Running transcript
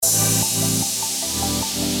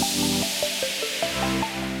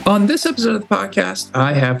On this episode of the podcast,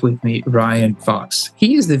 I have with me Ryan Fox.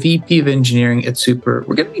 He is the VP of Engineering at Super.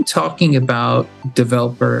 We're going to be talking about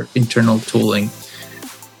developer internal tooling.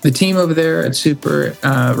 The team over there at Super,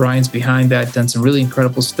 Ryan's behind that, done some really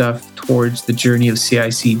incredible stuff towards the journey of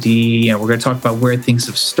CI/CD. We're going to talk about where things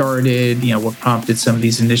have started, what prompted some of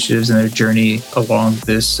these initiatives and their journey along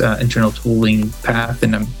this internal tooling path.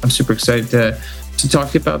 And I'm super excited to talk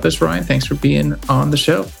to you about this, Ryan. Thanks for being on the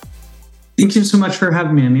show. Thank you so much for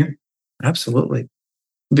having me, Amir. Absolutely.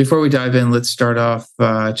 Before we dive in, let's start off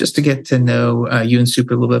just to get to know you and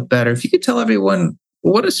Super a little bit better. If you could tell everyone,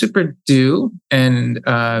 what does Super do? And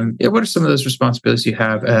what are some of those responsibilities you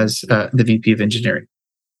have as the VP of Engineering?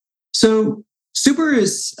 So Super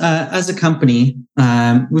is, as a company,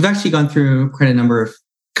 we've actually gone through quite a number of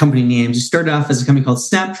company names. We started off as a company called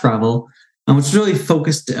Snap Travel, which is really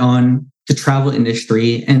focused on the travel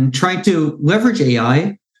industry and trying to leverage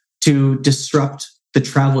AI to disrupt the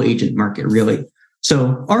travel agent market, really.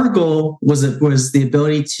 So our goal was the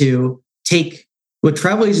ability to take what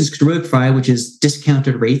travel agents could really provide, which is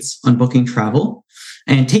discounted rates on booking travel,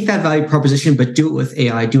 and take that value proposition, but do it with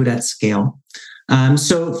AI, do it at scale.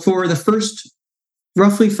 So for the first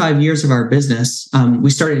roughly 5 years of our business,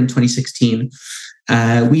 we started in 2016.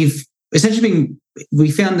 We've essentially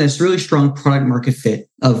we found this really strong product market fit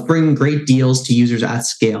of bringing great deals to users at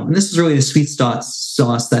scale. And this is really the sweet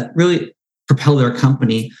sauce that really propelled our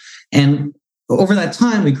company. And over that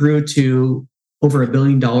time, we grew to over $1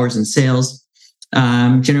 billion in sales.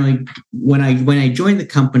 Generally, when I joined the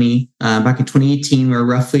company back in 2018, we were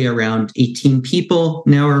roughly around 18 people.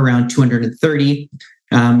 Now we're around 230.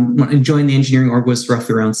 When I joined the engineering org was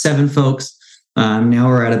roughly around 7 folks. Now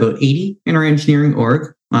we're at about 80 in our engineering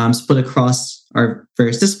org, split across our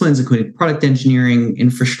various disciplines, including product engineering,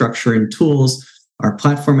 infrastructure and tools, our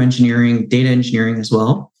platform engineering, data engineering as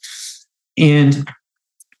well. And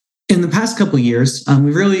in the past couple of years,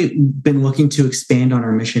 we've really been looking to expand on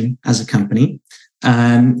our mission as a company,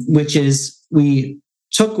 which is we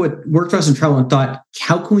took what worked for us in travel and thought,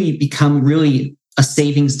 how can we become really a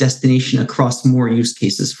savings destination across more use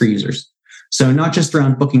cases for users? So not just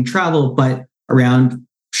around booking travel, but around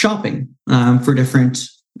shopping for different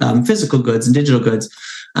physical goods and digital goods,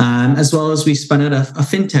 as well as we spun out a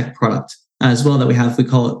fintech product as well that we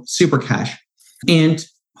call it Super Cash. And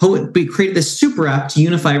we created this super app to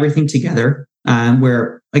unify everything together,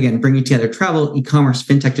 where, again, bringing together travel, e-commerce,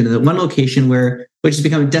 fintech into one location which has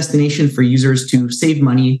become a destination for users to save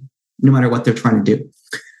money no matter what they're trying to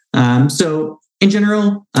do. So in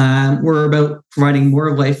general, we're about providing more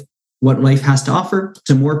of life, what life has to offer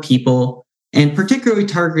to more people, and particularly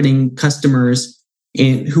targeting customers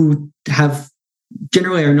who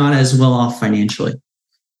generally are not as well off financially.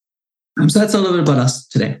 So that's a little bit about us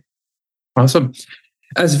today. Awesome.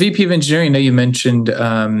 As VP of Engineering, I know you mentioned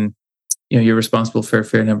you're responsible for a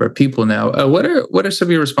fair number of people now. What are some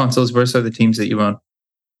of your responsibilities? What are some of the teams that you own?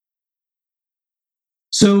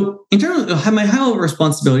 So in terms of my high-level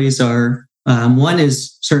responsibilities are, one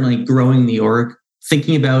is certainly growing the org,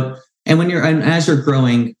 thinking about, as you're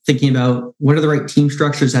growing, thinking about what are the right team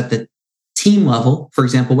structures at the team level. For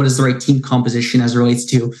example, what is the right team composition as it relates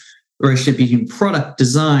to the relationship between product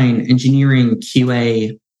design, engineering,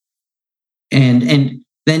 QA, and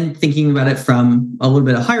then thinking about it from a little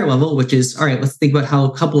bit of higher level, which is, all right, let's think about how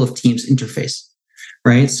a couple of teams interface,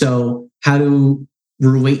 right? So how do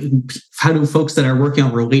folks that are working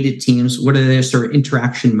on related teams, what are their sort of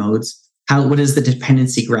interaction modes? What does the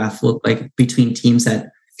dependency graph look like between teams that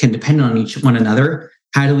can depend on one another?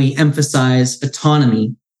 How do we emphasize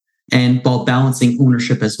autonomy and while balancing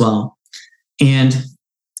ownership as well? And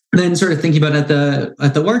then sort of thinking about at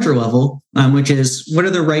the larger level, which is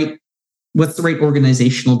what's the right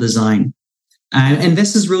organizational design? And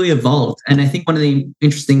this has really evolved. And I think one of the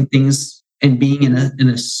interesting things in being in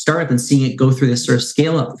a startup and seeing it go through this sort of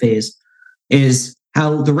scale up phase is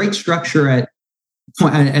how the right structure at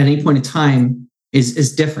any point in time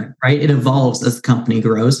is different, right? It evolves as the company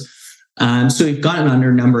grows. So we've gotten under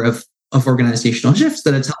a number of organizational shifts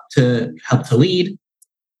that it's helped to lead.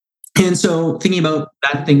 And so thinking about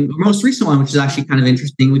that thing, the most recent one, which is actually kind of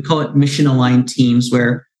interesting, we call it mission aligned teams,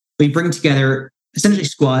 where we bring together essentially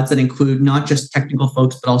squads that include not just technical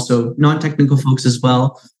folks, but also non-technical folks as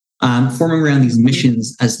well, forming around these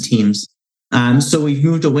missions as teams. So we've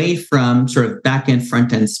moved away from sort of back-end,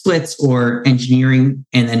 front-end splits or engineering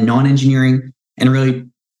and then non-engineering, and really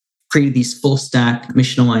created these full-stack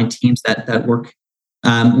mission-aligned teams that work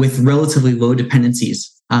with relatively low dependencies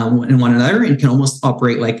in one another and can almost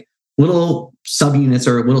operate like little subunits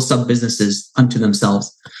or little sub-businesses unto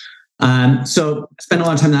themselves. So I spent a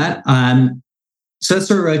lot of time on that. So that's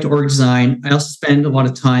sort of related to org design. I also spend a lot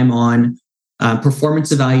of time on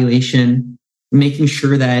performance evaluation, making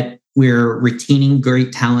sure that we're retaining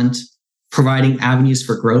great talent, providing avenues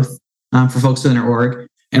for growth for folks within our org,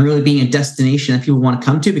 and really being a destination that people want to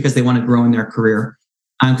come to because they want to grow in their career.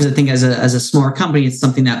 Because I think as a smaller company, it's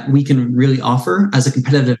something that we can really offer as a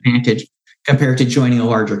competitive advantage compared to joining a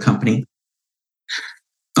larger company.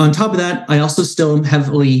 On top of that, I also still am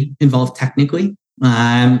heavily involved technically.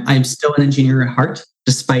 I'm still an engineer at heart,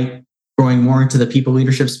 despite growing more into the people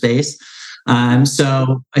leadership space.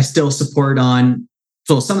 So I still support on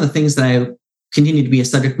some of the things that I continue to be a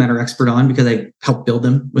subject matter expert on because I help build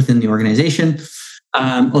them within the organization,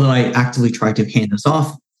 although I actively try to hand this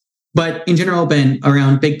off. But in general, I've been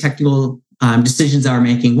around big technical decisions that we're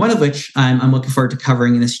making, one of which I'm looking forward to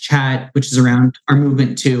covering in this chat, which is around our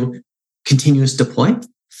movement to continuous deploy.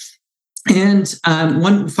 And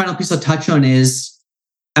one final piece I'll touch on is,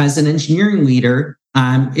 as an engineering leader,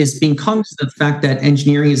 is being cognizant of the fact that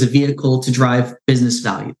engineering is a vehicle to drive business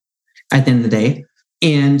value at the end of the day.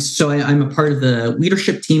 And so I'm a part of the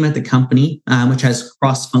leadership team at the company, which has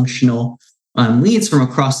cross-functional leads from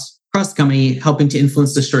across the company, helping to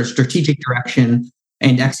influence the sort of strategic direction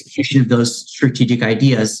and execution of those strategic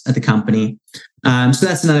ideas at the company. So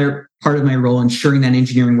that's another part of my role, ensuring that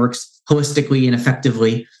engineering works holistically and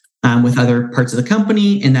effectively with other parts of the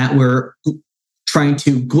company, and that we're trying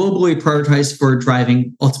to globally prioritize for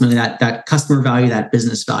driving ultimately that customer value, that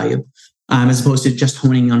business value, as opposed to just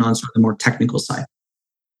honing in on sort of the more technical side.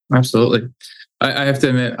 Absolutely. I have to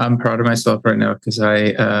admit, I'm proud of myself right now because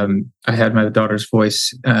I had my daughter's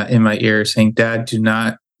voice in my ear saying, "Dad, do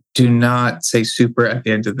not say super at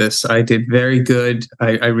the end of this." I did very good.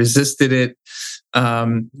 I resisted it.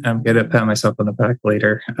 I'm going to pat myself on the back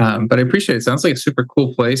later. But I appreciate it. It sounds like a super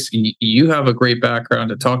cool place. You have a great background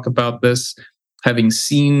to talk about this, having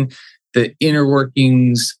seen the inner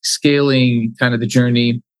workings, scaling kind of the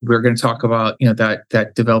journey. We're going to talk about,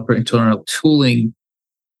 that developer internal tooling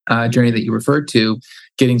journey that you referred to,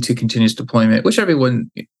 getting to continuous deployment, which a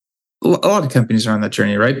lot of companies are on that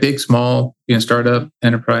journey, right? Big, small, startup,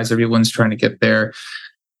 enterprise, everyone's trying to get there.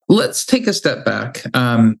 Let's take a step back.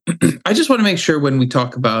 I just want to make sure when we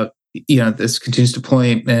talk about, this continuous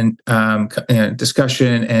deployment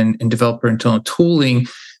discussion and developer internal tooling,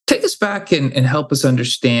 take us back and help us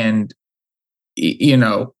understand,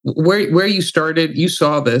 where you started. You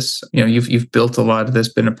saw this, you've built a lot of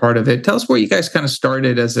this, been a part of it. Tell us where you guys kind of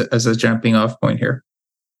started as a jumping off point here.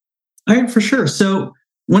 All right, for sure. So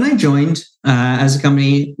when I joined as a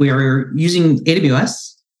company, we were using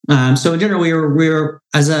AWS. So in general, we were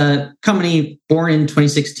as a company born in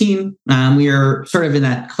 2016. We are sort of in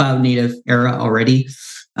that cloud native era already.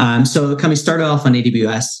 So the company started off on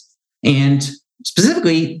AWS and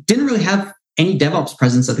specifically didn't really have any DevOps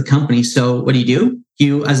presence at the company. So what do?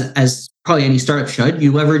 You, as probably any startup should,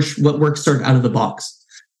 you leverage what works sort of out of the box.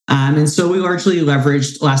 And so we largely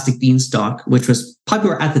leveraged Elastic Beanstalk, which was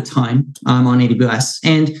popular at the time on AWS.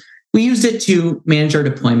 And we used it to manage our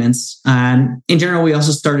deployments. In general, we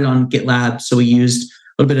also started on GitLab. So we used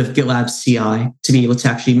a little bit of GitLab CI to be able to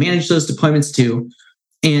actually manage those deployments too.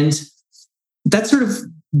 And that's sort of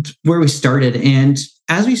where we started. And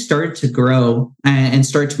as we started to grow and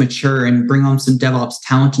started to mature and bring on some DevOps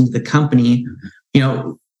talent into the company,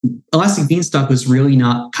 Elastic Beanstalk was really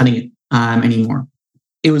not cutting it anymore.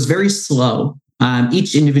 It was very slow.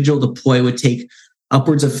 Each individual deploy would take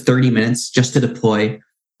upwards of 30 minutes just to deploy.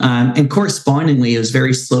 And correspondingly, it was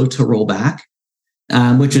very slow to roll back,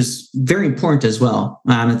 which is very important as well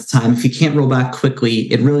at the time. If you can't roll back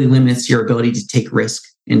quickly, it really limits your ability to take risk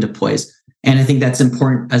in deploys. And I think that's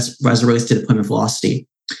important as it relates to deployment velocity.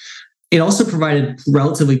 It also provided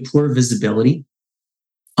relatively poor visibility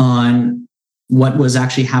on what was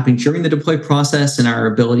actually happening during the deploy process and our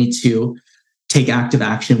ability to take active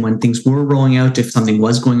action when things were rolling out, if something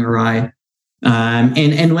was going awry,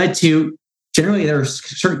 and led to generally there were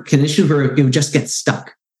certain conditions where it would just get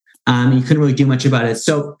stuck. You couldn't really do much about it.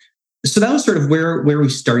 So that was sort of where we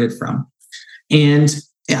started from. And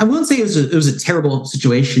I wouldn't say it was a terrible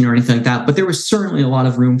situation or anything like that, but there was certainly a lot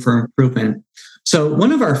of room for improvement. So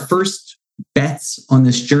one of our first bets on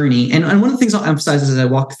this journey, and one of the things I'll emphasize as I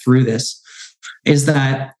walk through this, is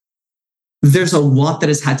that there's a lot that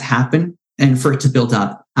has had to happen and for it to build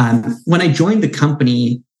up. When I joined the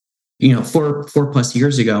company, 4+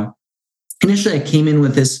 years ago, initially I came in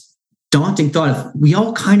with this daunting thought of we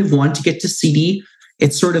all kind of want to get to CD.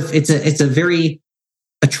 It's a very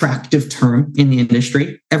attractive term in the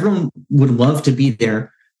industry. Everyone would love to be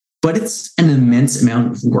there, but it's an immense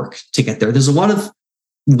amount of work to get there. There's a lot of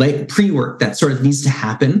pre-work that sort of needs to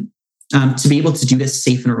happen to be able to do this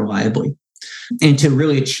safe and reliably. and to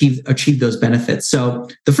really achieve those benefits. So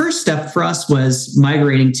the first step for us was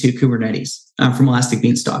migrating to Kubernetes from Elastic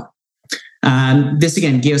Beanstalk. This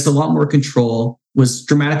again gave us a lot more control, was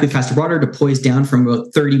dramatically faster, brought our deploys down from about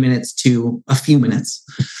 30 minutes to a few minutes.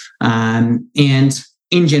 And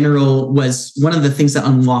in general was one of the things that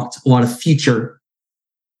unlocked a lot of future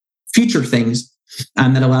things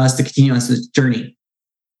that allow us to continue on this journey.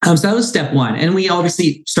 So that was step one. And we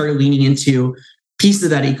obviously started leaning into pieces of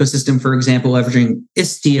that ecosystem, for example, leveraging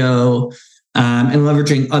Istio and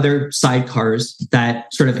leveraging other sidecars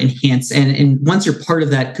that sort of enhance. And once you're part of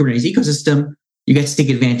that Kubernetes ecosystem, you get to take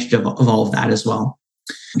advantage of all of that as well.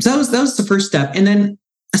 So that was the first step. And then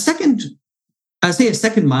a second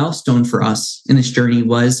milestone for us in this journey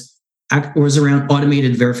was around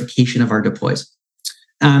automated verification of our deploys.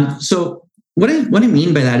 So what I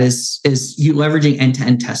mean by that is you leveraging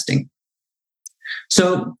end-to-end testing.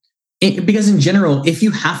 So because in general, if you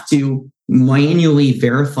have to manually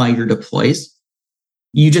verify your deploys,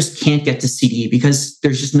 you just can't get to CDE because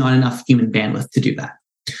there's just not enough human bandwidth to do that.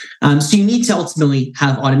 So you need to ultimately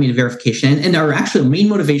have automated verification. And our actual main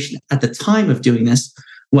motivation at the time of doing this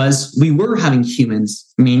was we were having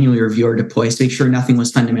humans manually review our deploys to make sure nothing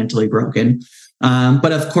was fundamentally broken.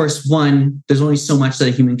 But of course, one, there's only so much that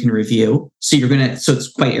a human can review. So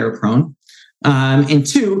it's quite error prone. And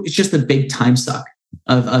two, it's just a big time suck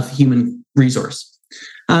of human resource.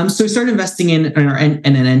 So we started investing in an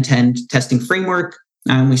end-to-end testing framework.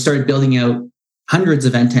 We started building out hundreds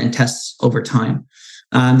of end-to-end tests over time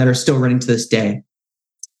that are still running to this day.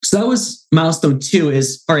 So that was milestone 2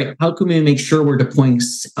 is, all right, how can we make sure we're deploying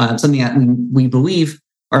something that we believe,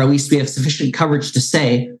 or at least we have sufficient coverage to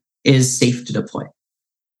say is safe to deploy.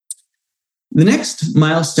 The next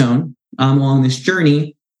milestone along this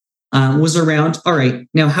journey was around, all right,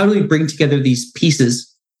 now how do we bring together these pieces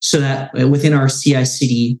so that within our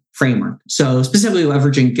CI/CD framework? So specifically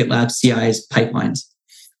leveraging GitLab CI's pipelines.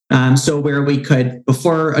 So where we could,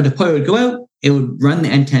 before a deploy would go out, it would run the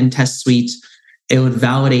end-to-end test suite. It would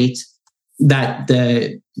validate that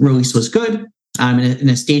the release was good in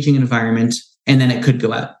a staging environment, and then it could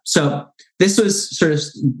go out. So this was sort of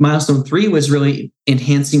milestone 3 was really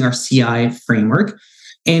enhancing our CI framework.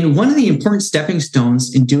 And one of the important stepping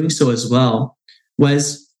stones in doing so as well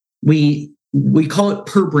was we call it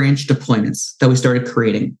per branch deployments that we started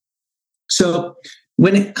creating. So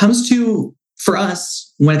when it comes to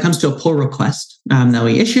a pull request that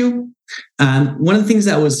we issue, one of the things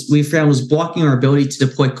that we found was blocking our ability to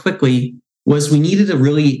deploy quickly was we needed to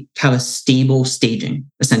really have a stable staging,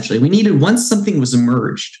 essentially. We needed, once something was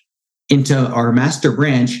merged into our master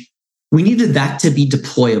branch, we needed that to be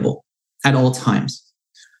deployable at all times.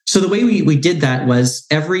 So the way we did that was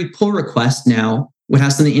every pull request now would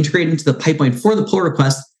have something integrated into the pipeline for the pull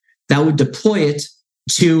request that would deploy it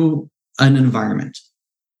to an environment.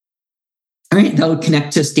 All right, that would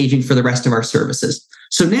connect to staging for the rest of our services.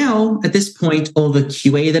 So now, at this point, all the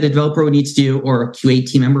QA that a developer would need to do or a QA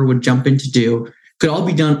team member would jump in to do could all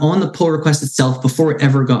be done on the pull request itself before it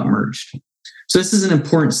ever got merged. So this is an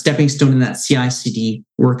important stepping stone in that CI/CD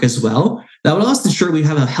work as well. That would allow us to ensure we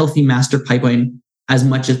have a healthy master pipeline as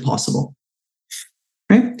much as possible.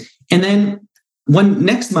 Right? And then one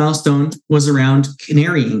next milestone was around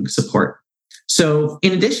canarying support. So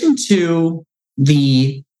in addition to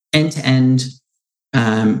the end-to-end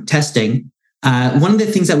testing, one of the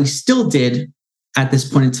things that we still did at this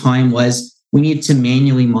point in time was we needed to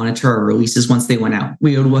manually monitor our releases once they went out.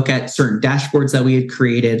 We would look at certain dashboards that we had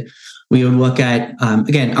created. We would look at,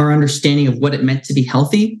 again, our understanding of what it meant to be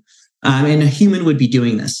healthy, and a human would be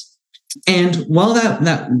doing this. And while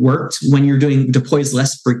that worked when you're doing deploys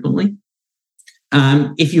less frequently,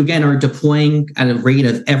 if you, again, are deploying at a rate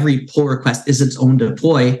of every pull request is its own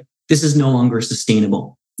deploy, this is no longer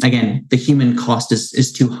sustainable. Again, the human cost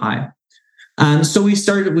is too high. So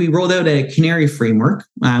we rolled out a canary framework,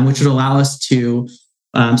 which would allow us to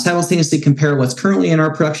simultaneously compare what's currently in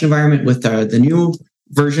our production environment with the new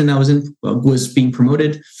version that was being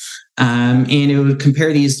promoted. And it would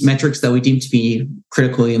compare these metrics that we deemed to be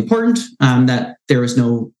critically important, that there was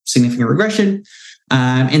no significant regression.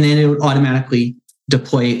 And then it would automatically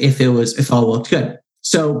deploy if all looked good.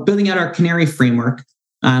 So building out our canary framework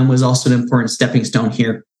was also an important stepping stone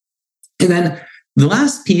here. And then the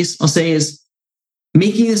last piece I'll say is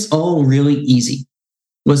making this all really easy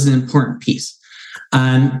was an important piece.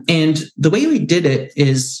 And the way we did it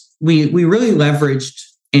is we really leveraged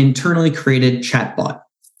internally created chatbot.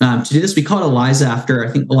 To do this, we called Eliza after,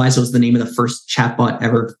 I think Eliza was the name of the first chatbot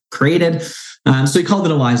ever created. So we called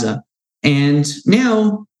it Eliza. And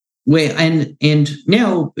now,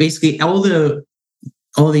 basically all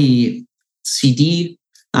the CD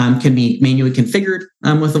can be manually configured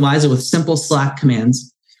with Eliza with simple Slack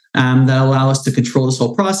commands that allow us to control this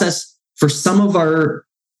whole process. For some of our,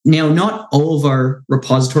 now not all of our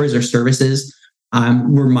repositories or services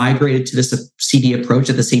were migrated to this CD approach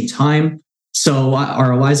at the same time. So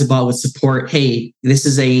our Eliza bot would support, hey, this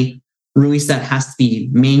is a release that has to be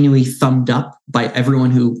manually thumbed up by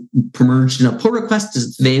everyone who merged in a pull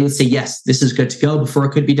request. They would say, yes, this is good to go before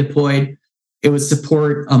it could be deployed. It would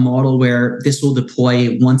support a model where this will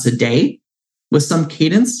deploy once a day with some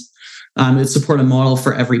cadence. It would support a model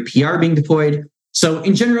for every PR being deployed. So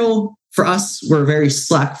in general, for us, we're a very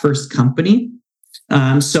Slack first company.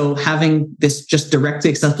 So having this just directly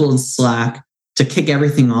accessible in Slack to kick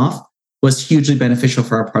everything off was hugely beneficial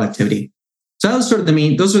for our productivity. So that was sort of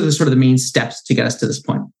those are the sort of the main steps to get us to this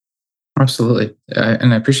point. Absolutely.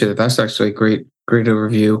 And I appreciate that. That's actually a great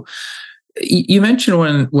overview. You mentioned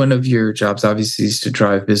one of your jobs obviously is to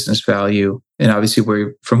drive business value, and obviously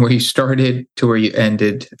from where you started to where you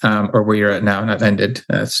ended, or where you're at now, not ended,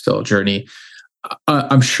 it's still a journey.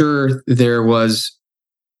 I'm sure there was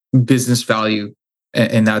business value,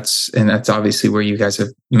 and that's obviously where you guys have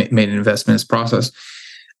made an investment in this process.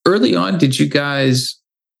 Early on,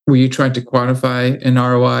 were you trying to quantify an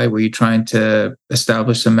ROI? Were you trying to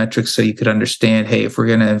establish some metrics so you could understand, hey, if we're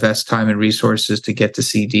going to invest time and resources to get to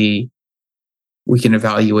CD, we can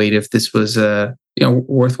evaluate if this was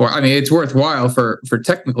worthwhile. I mean, it's worthwhile for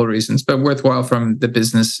technical reasons, but worthwhile from the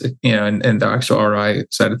business, and the actual ROI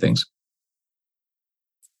side of things.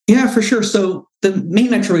 Yeah, for sure. So the main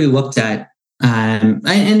metric we looked at, and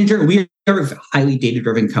in general, we are a highly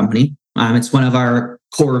data-driven company. It's one of our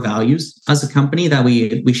core values as a company that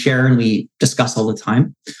we share and we discuss all the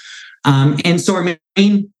time. And so our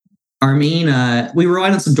main we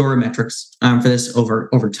relied on some DORA metrics for this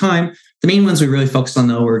over time. The main ones we really focused on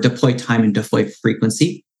though were deploy time and deploy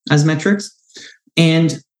frequency as metrics.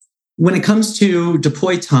 And when it comes to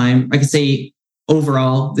deploy time, I could say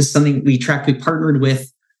overall, this is something we tracked. We partnered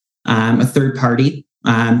with a third party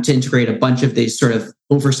to integrate a bunch of these sort of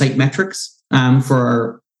oversight metrics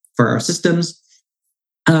for our systems.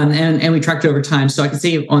 And we tracked it over time. So I can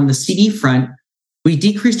say on the CD front, we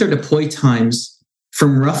decreased our deploy times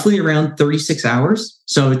from roughly around 36 hours.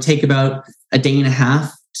 So it would take about a day and a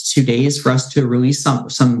half to 2 days for us to release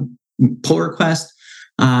some pull request,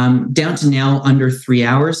 down to now under 3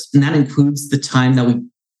 hours. And that includes time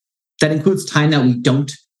that we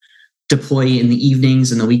don't deploy in the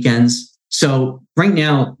evenings and the weekends. So right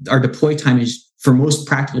now, our deploy time is, for most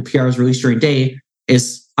practical PRs released during the day,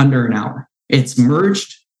 is under an hour. It's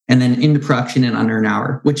merged and then into production in under an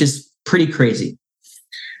hour, which is pretty crazy.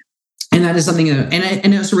 And that is something and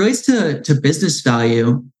as it relates to business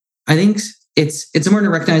value, I think it's important to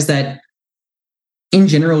recognize that in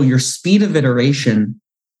general, your speed of iteration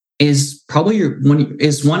is probably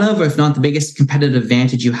one of, if not the biggest competitive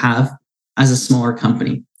advantage you have as a smaller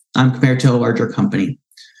company compared to a larger company.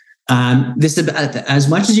 This is as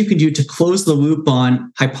much as you can do to close the loop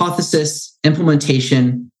on hypothesis,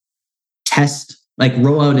 implementation, test, like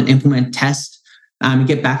roll out and implement, test,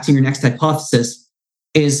 get back to your next hypothesis,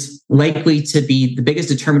 is likely to be the biggest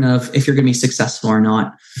determinant of if you're going to be successful or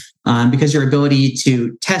not. Because your ability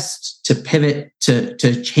to test, to pivot,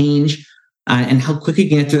 to change, and how quickly you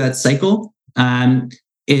can get through that cycle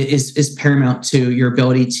is paramount to your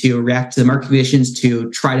ability to react to the market conditions, to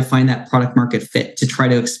try to find that product market fit, to try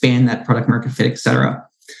to expand that product market fit, et cetera.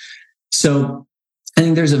 So I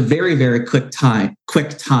think there's a very, very quick tie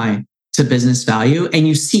to business value. And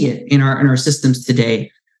you see it in our systems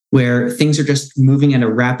today, where things are just moving at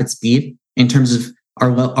a rapid speed in terms of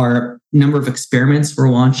our number of experiments we're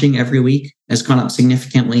launching every week has gone up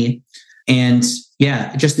significantly. And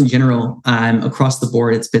yeah, just in general, across the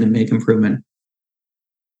board, it's been a big improvement.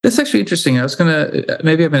 That's actually interesting. I'm going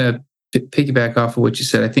to piggyback off of what you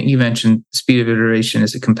said. I think you mentioned speed of iteration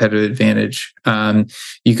is a competitive advantage.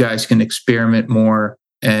 You guys can experiment more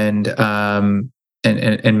and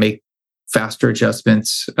make faster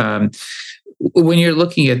adjustments. When you're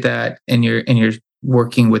looking at that and you're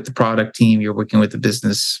working with the product team, you're working with the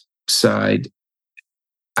business side,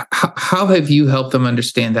 how have you helped them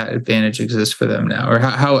understand that advantage exists for them now? Or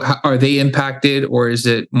how are they impacted? Or is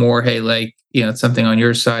it more, hey, it's something on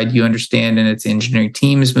your side you understand and its engineering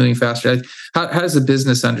team is moving faster? How does the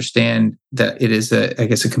business understand that it is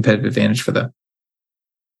a competitive advantage for them?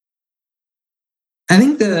 I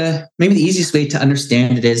think maybe the easiest way to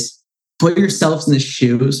understand it is put yourselves in the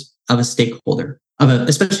shoes of a stakeholder,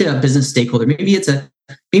 especially a business stakeholder. Maybe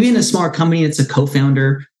in a smaller company, it's a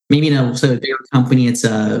co-founder. Maybe in a bigger company, it's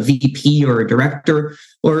a VP or a director.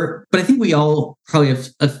 But I think we all probably have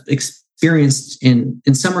experienced in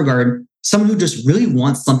some regard someone who just really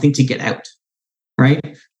wants something to get out, right?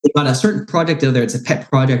 They've got a certain project, whether it's a pet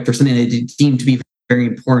project or something they deem to be very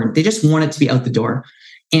important. They just want it to be out the door.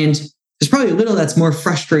 And there's probably a little that's more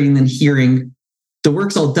frustrating than hearing the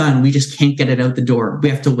work's all done. We just can't get it out the door. We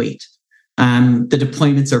have to wait. The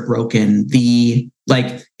deployments are broken.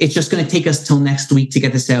 It's just going to take us till next week to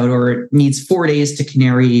get this out, or it needs 4 days to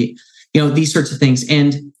canary, these sorts of things.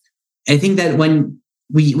 And I think that when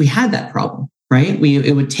we had that problem, right?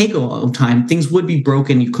 It would take a long time. Things would be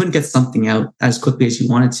broken. You couldn't get something out as quickly as you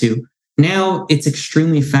wanted to. Now it's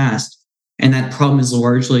extremely fast, and that problem is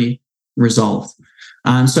largely resolved.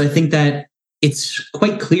 So I think that it's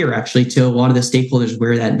quite clear, actually, to a lot of the stakeholders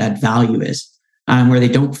where that value is, where they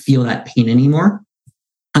don't feel that pain anymore.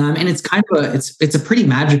 And it's kind of it's a pretty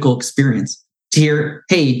magical experience to hear,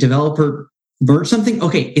 hey, developer merge something.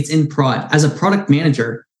 Okay, it's in prod. As a product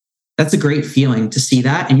manager, that's a great feeling to see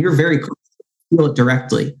that, and you're very close to feel it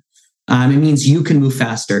directly. It means you can move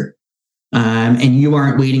faster, and you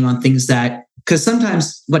aren't waiting on things because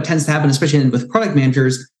sometimes what tends to happen, especially with product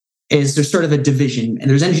managers, is there's sort of a division, and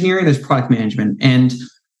there's engineering, there's product management. And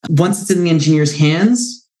once it's in the engineer's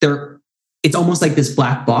hands, it's almost like this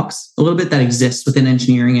black box a little bit that exists within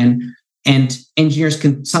engineering. And engineers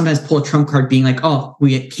can sometimes pull a trump card being like, oh,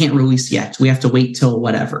 we can't release yet. We have to wait till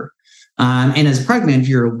whatever. And as a product manager,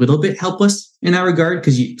 you're a little bit helpless in that regard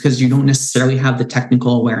because you don't necessarily have the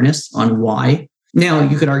technical awareness on why. Now,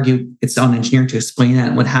 you could argue it's on engineering to explain that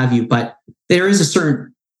and what have you, but there is a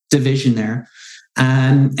certain division there.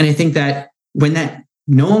 And I think that when that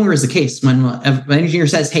no longer is the case, when an engineer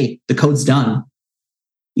says, hey, the code's done,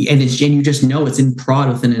 and you just know it's in prod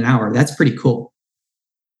within an hour, that's pretty cool.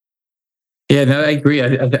 Yeah, no, I agree.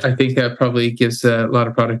 I think that probably gives a lot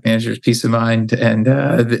of product managers peace of mind, and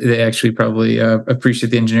they actually probably appreciate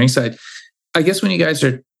the engineering side. I guess when you guys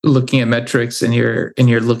are looking at metrics and you're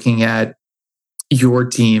looking at your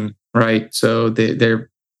team, right? So they're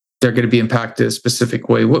going to be impacted a specific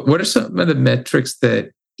way. What are some of the metrics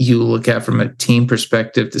that you look at from a team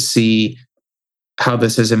perspective to see how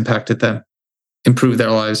this has impacted them, improve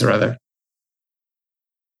their lives rather?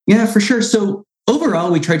 Yeah, for sure. So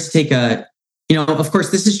overall, we tried to take of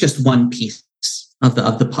course, this is just one piece of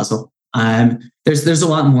the puzzle. There's a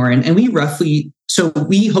lot more, and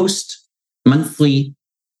we host monthly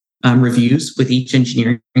reviews with each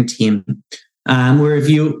engineering team. We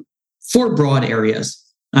review 4 broad areas.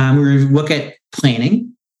 We look at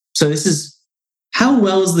planning. So this is how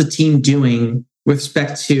well is the team doing with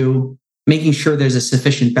respect to making sure there's a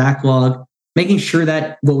sufficient backlog, making sure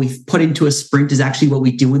that what we've put into a sprint is actually what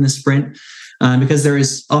we do in the sprint, because there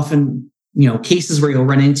is often cases where you'll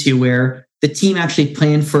run into where the team actually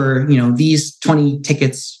planned for these 20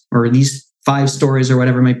 tickets or these 5 stories or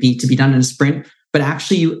whatever it might be to be done in a sprint, but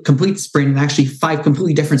actually you complete the sprint and actually 5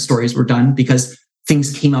 completely different stories were done because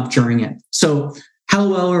things came up during it. So how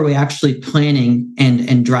well are we actually planning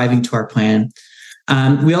and driving to our plan?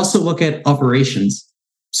 We also look at operations.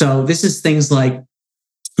 So this is things like,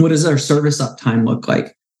 what does our service uptime look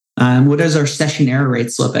like? What does our session error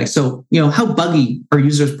rates look like? So, how buggy are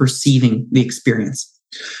users perceiving the experience?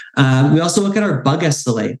 We also look at our bug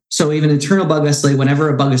SLA. So we have an internal bug SLA. Whenever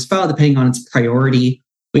a bug is filed, depending on its priority,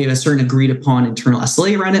 we have a certain agreed upon internal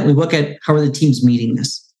SLA around it. We look at how are the teams meeting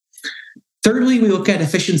this. Thirdly, we look at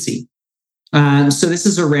efficiency. So this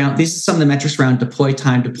is some of the metrics around deploy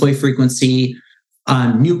time, deploy frequency,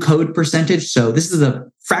 new code percentage. So this is a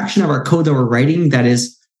fraction of our code that we're writing that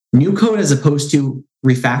is new code as opposed to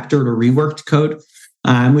refactored or reworked code,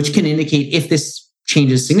 which can indicate if this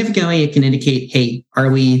changes significantly. It can indicate, hey, are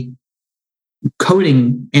we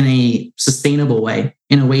coding in a sustainable way,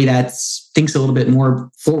 in a way that thinks a little bit more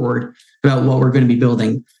forward about what we're going to be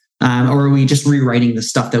building, or are we just rewriting the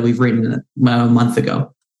stuff that we've written a month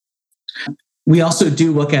ago? We also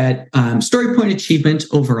do look at story point achievement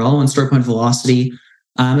overall and story point velocity.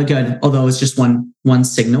 Again, although it's just one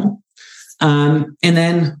signal. And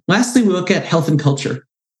then lastly, we look at health and culture.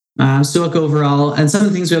 So look overall, and some of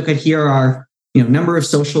the things we look at here are, number of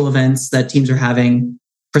social events that teams are having,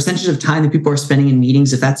 percentage of time that people are spending in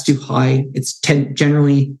meetings. If that's too high, it's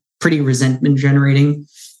generally pretty resentment generating.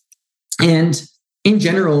 And in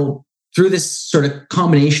general, through this sort of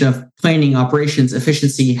combination of planning, operations,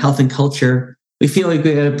 efficiency, health, and culture, we feel like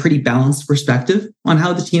we got a pretty balanced perspective on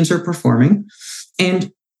how the teams are performing.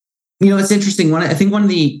 And it's interesting. I think one of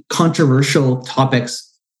the controversial topics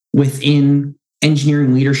within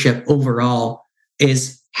engineering leadership overall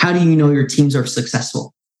is, how do you know your teams are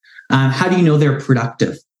successful? How do you know they're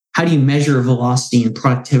productive? How do you measure velocity and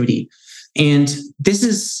productivity? And this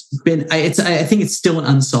has been, I think it's still an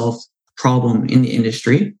unsolved problem in the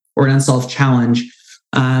industry, or an unsolved challenge.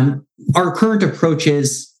 our current approach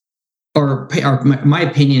is, or my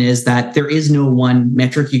opinion is that there is no one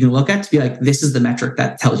metric you can look at to be like, this is the metric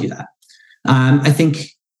that tells you that. I think,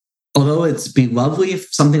 although it'd be lovely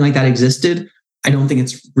if something like that existed, I don't think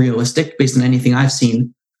it's realistic based on anything I've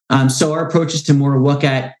seen. So our approach is to more look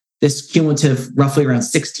at this cumulative, roughly around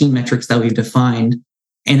 16 metrics that we've defined,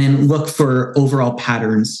 and then look for overall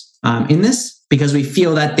patterns in this, because we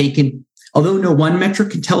feel that they can, although no one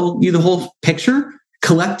metric can tell you the whole picture,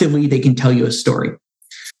 collectively they can tell you a story.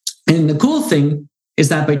 And the cool thing is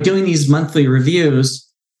that by doing these monthly reviews,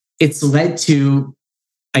 it's led to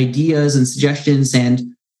ideas and suggestions and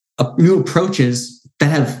new approaches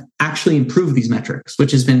that have actually improved these metrics,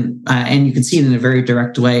 which has been, and you can see it in a very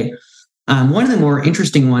direct way. One of the more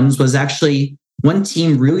interesting ones was actually one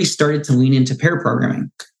team really started to lean into pair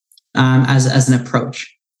programming as an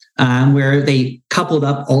approach, where they coupled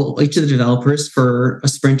up each of the developers for a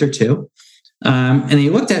sprint or two. And they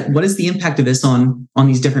looked at what is the impact of this on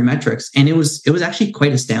these different metrics. And it was actually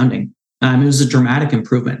quite astounding. It was a dramatic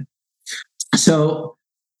improvement. So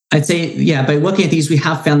I'd say, yeah, by looking at these, we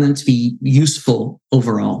have found them to be useful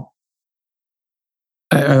overall.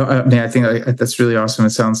 I think that's really awesome. It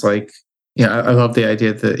sounds like, I love the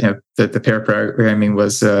idea that, that the pair programming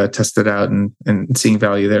was tested out and seeing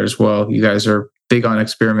value there as well. You guys are big on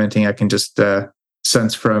experimenting. I can just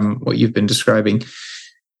sense from what you've been describing.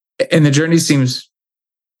 And the journey seems,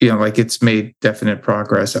 like it's made definite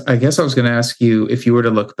progress. I guess I was going to ask you, if you were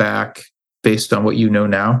to look back based on what you know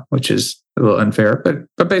now, which is a little unfair,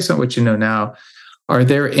 but based on what you know now, are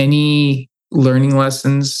there any learning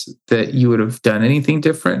lessons that you would have done anything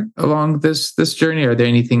different along this journey? Are there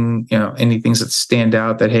any things that stand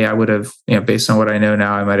out that, hey, I would have, based on what I know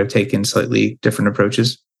now, I might have taken slightly different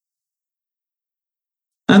approaches?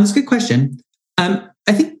 That's a good question. I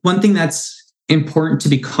think one thing that's important to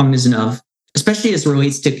be cognizant of, especially as it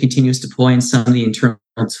relates to continuous deploy and some of the internal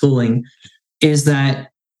tooling, is that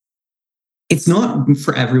it's not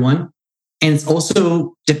for everyone. And it's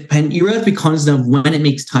also you really have to be cognizant of when it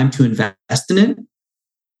makes time to invest in it,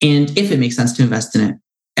 and if it makes sense to invest in it.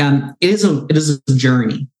 It is a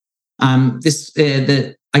journey. I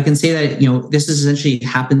can say that this essentially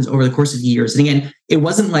happens over the course of years. And again, it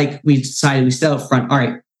wasn't like we set out front, all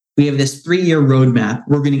right, we have this 3-year roadmap,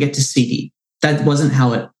 we're going to get to CD. That wasn't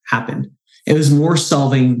how it happened. It was more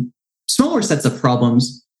solving smaller sets of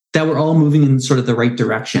problems that were all moving in sort of the right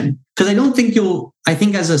direction. Because I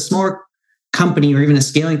think as a smaller company or even a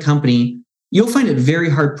scaling company, you'll find it very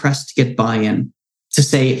hard pressed to get buy-in to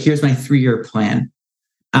say, here's my 3-year plan.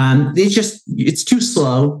 It's too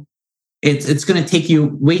slow. It's going to take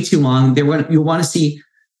you way too long. You want to see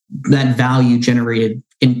that value generated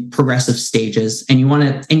in progressive stages. And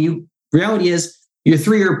reality is your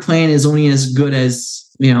 3-year plan is only as good as,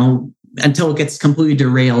 until it gets completely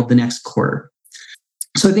derailed the next quarter.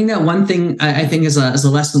 So I think that one thing I think is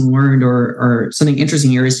a lesson learned or something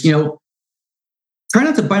interesting here is, try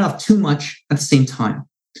not to bite off too much at the same time.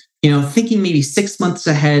 Thinking maybe 6 months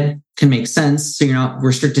ahead can make sense. So you're not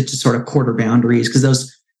restricted to sort of quarter boundaries, because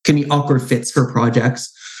those can be awkward fits for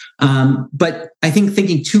projects. But I think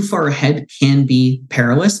thinking too far ahead can be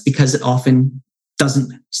perilous, because it often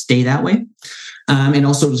doesn't stay that way. And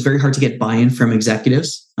also it was very hard to get buy-in from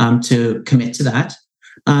executives to commit to that.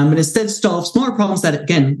 But instead solve smaller problems that,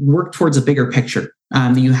 again, work towards a bigger picture.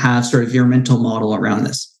 That you have sort of your mental model around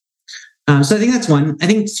this. So I think that's one. I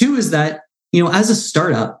think two is that, as a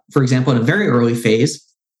startup, for example, in a very early phase,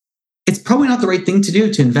 it's probably not the right thing to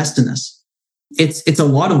do to invest in this. It's a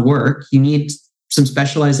lot of work. You need some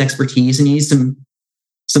specialized expertise, and you need some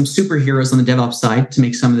superheroes on the DevOps side to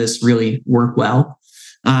make some of this really work well.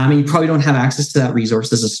 And you probably don't have access to that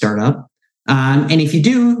resource as a startup. And if you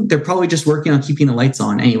do, they're probably just working on keeping the lights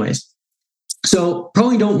on anyways. So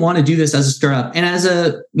probably don't want to do this as a startup. And as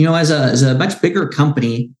a much bigger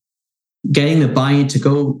company, getting the buy-in to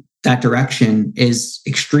go that direction is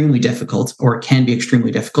extremely difficult, or it can be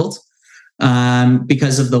extremely difficult,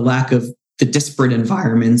 because of the lack of the disparate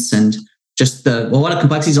environments and just a lot of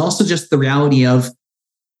complexities. Also just the reality of,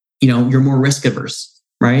 you're more risk averse,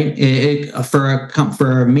 right?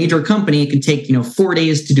 For a major company, it can take 4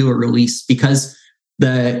 days to do a release because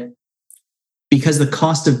the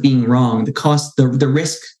cost of being wrong, the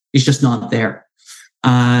risk is just not there.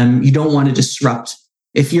 You don't want to disrupt.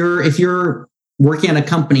 If you're working at a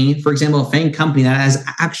company, for example, a FANG company that is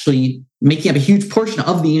actually making up a huge portion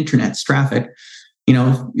of the internet's traffic,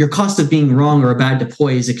 your cost of being wrong or a bad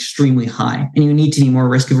deploy is extremely high, and you need to be more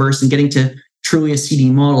risk averse. And getting to truly a CD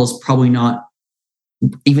model is probably not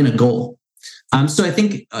even a goal. So I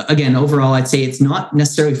think, again, overall, I'd say it's not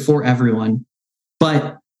necessarily for everyone,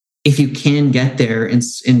 but if you can get there in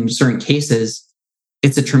certain cases,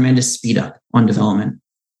 it's a tremendous speed up on development.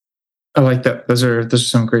 I like that. Those are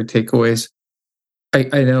some great takeaways.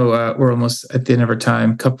 I know we're almost at the end of our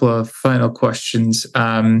time. Couple of final questions.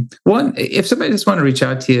 One, if somebody just want to reach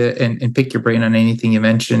out to you and pick your brain on anything you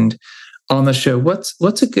mentioned on the show,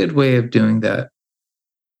 what's a good way of doing that?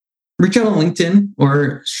 Reach out on LinkedIn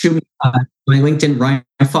or shoot me my LinkedIn, Ryan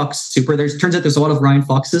Fox Super. Turns out there's a lot of Ryan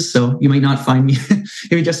Foxes, so you might not find me.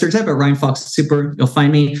 If you just search up at Ryan Fox Super, you'll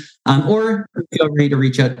find me. Or feel free to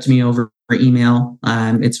reach out to me over email.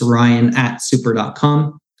 It's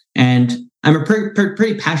ryan@super.com. And I'm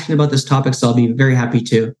pretty passionate about this topic, so I'll be very happy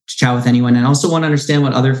to chat with anyone. And I also want to understand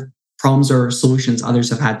what other problems or solutions others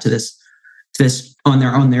have had to this on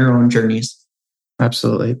their own journeys.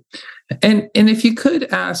 Absolutely. And if you could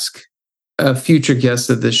ask a future guest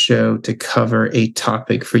of this show to cover a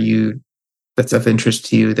topic for you that's of interest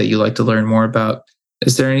to you that you like to learn more about,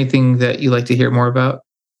 is there anything that you like to hear more about?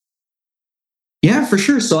 Yeah, for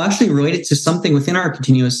sure. So I'll actually relate it to something within our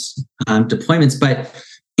continuous deployments, but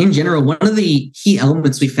in general, one of the key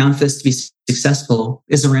elements we found for this to be successful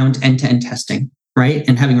is around end-to-end testing, right?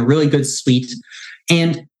 And having a really good suite.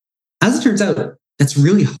 And as it turns out, that's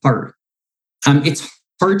really hard. It's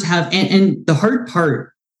hard to have, and the hard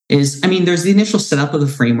part is, there's the initial setup of the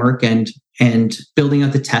framework and building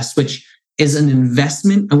out the test, which is an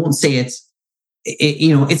investment. I won't say it's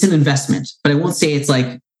an investment, but I won't say it's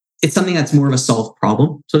something that's more of a solved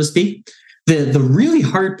problem, so to speak. The really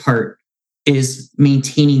hard part is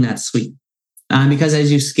maintaining that suite. Because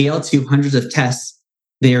as you scale to hundreds of tests,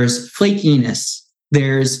 there's flakiness,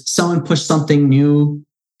 there's someone pushed something new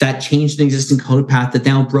that changed an existing code path that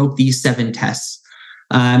now broke these 7 tests.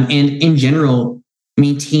 And in general,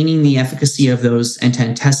 maintaining the efficacy of those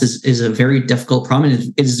end-to-end tests is a very difficult problem.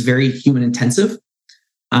 It is very human intensive.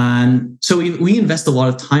 So we invest a lot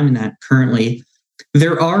of time in that currently.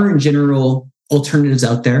 There are, in general, alternatives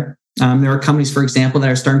out there. There are companies, for example, that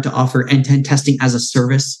are starting to offer end-to-end testing as a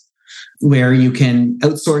service, where you can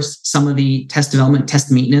outsource some of the test development, test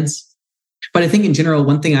maintenance. But I think in general,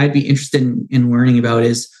 one thing I'd be interested in learning about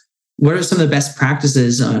is what are some of the best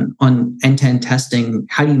practices on end-to-end testing?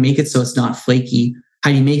 How do you make it so it's not flaky? How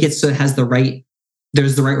do you make it so it has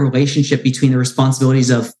there's the right relationship between the responsibilities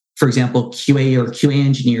of, for example, QA or QA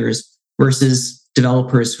engineers versus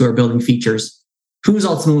developers who are building features? Who's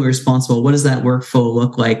ultimately responsible? What does that workflow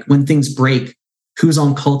look like? When things break, who's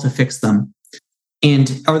on call to fix them?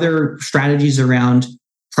 And are there strategies around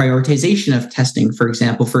prioritization of testing, for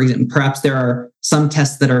example? Perhaps there are some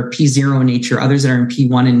tests that are P0 in nature, others that are in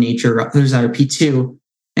P1 in nature, others that are P2.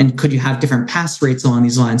 And could you have different pass rates along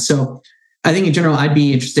these lines? So I think in general, I'd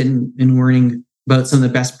be interested in learning about some of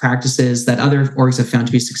the best practices that other orgs have found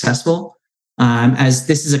to be successful, as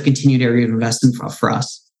this is a continued area of investment for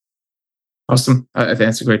us. Awesome. I think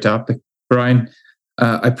that's a great topic. Ryan,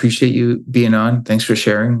 I appreciate you being on. Thanks for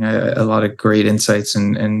sharing a lot of great insights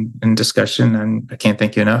and discussion, and I can't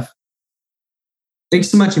thank you enough. Thanks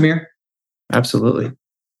so much, Amir. Absolutely.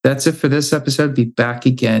 That's it for this episode. Be back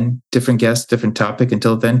again. Different guest, different topic.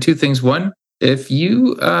 Until then, 2 things. 1, if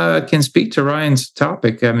you can speak to Ryan's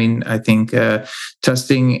topic, I think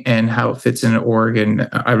testing and how it fits in an org, and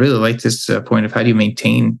I really like this point of how do you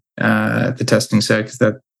maintain the testing side, because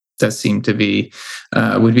that does seem to be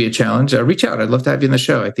would be a challenge. Reach out. I'd love to have you on the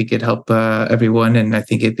show. I think it'd help everyone, and I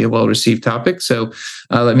think it'd be a well-received topic. So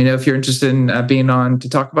let me know if you're interested in being on to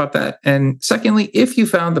talk about that. And secondly, if you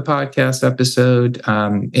found the podcast episode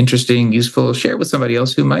interesting, useful, share it with somebody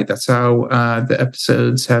else who might. That's how the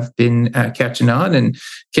episodes have been catching on, and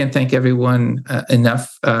can't thank everyone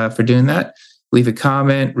enough for doing that. Leave a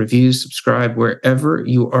comment, review, subscribe wherever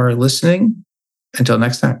you are listening. Until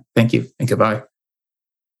next time, thank you and goodbye.